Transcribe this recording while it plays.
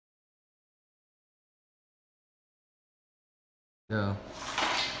Go.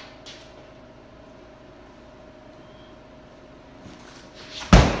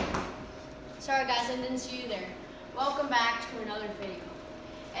 Sorry guys, I didn't see you there. Welcome back to another video.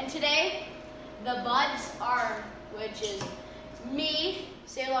 And today, the buds are, which is me,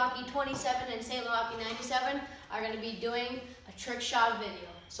 Salohockey 27 and Salohockey 97, are going to be doing a trick shot video.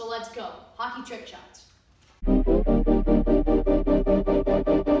 So let's go. Hockey trick shots.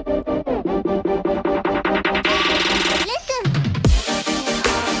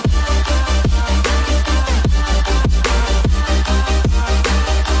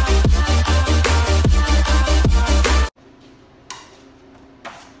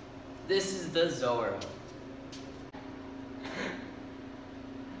 This is the Zorro.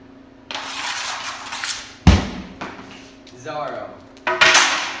 Zorro.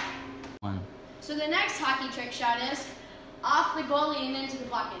 So the next hockey trick shot is off the goalie and into the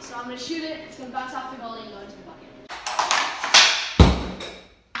bucket. So I'm going to shoot it, it's going to bounce off the goalie and go into the bucket.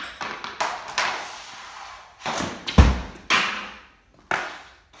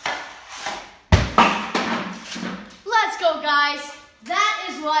 Let's go, guys. That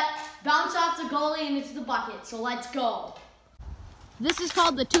is what bounce off the goalie and into the bucket. So let's go. This is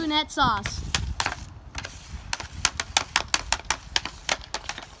called the two-net sauce.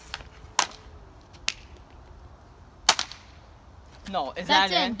 No, is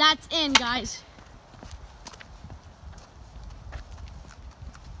That's that in. That's in, guys.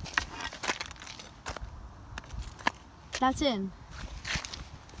 That's in.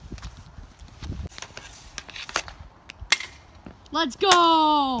 Let's go!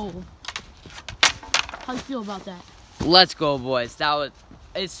 How do you feel about that? Let's go, boys.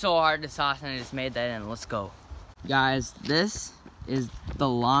 It's so hard to sauce and I just made that in. Let's go. Guys, this is the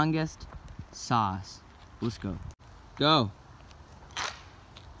longest sauce. Let's go. Go.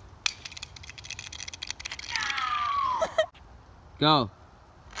 Go.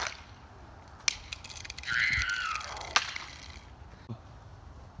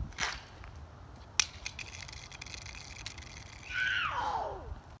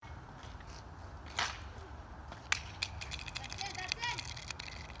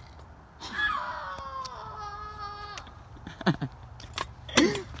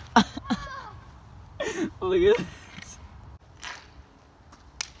 Look at this.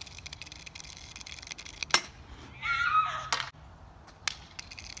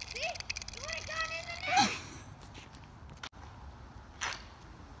 See? You would have gone in the net.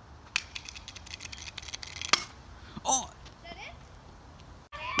 Oh. Is that it?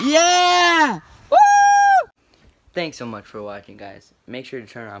 Yeah! Woo! Thanks so much for watching, guys. Make sure to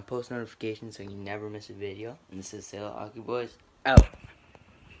turn on post notifications so you never miss a video. And this is Salohockey Boys out.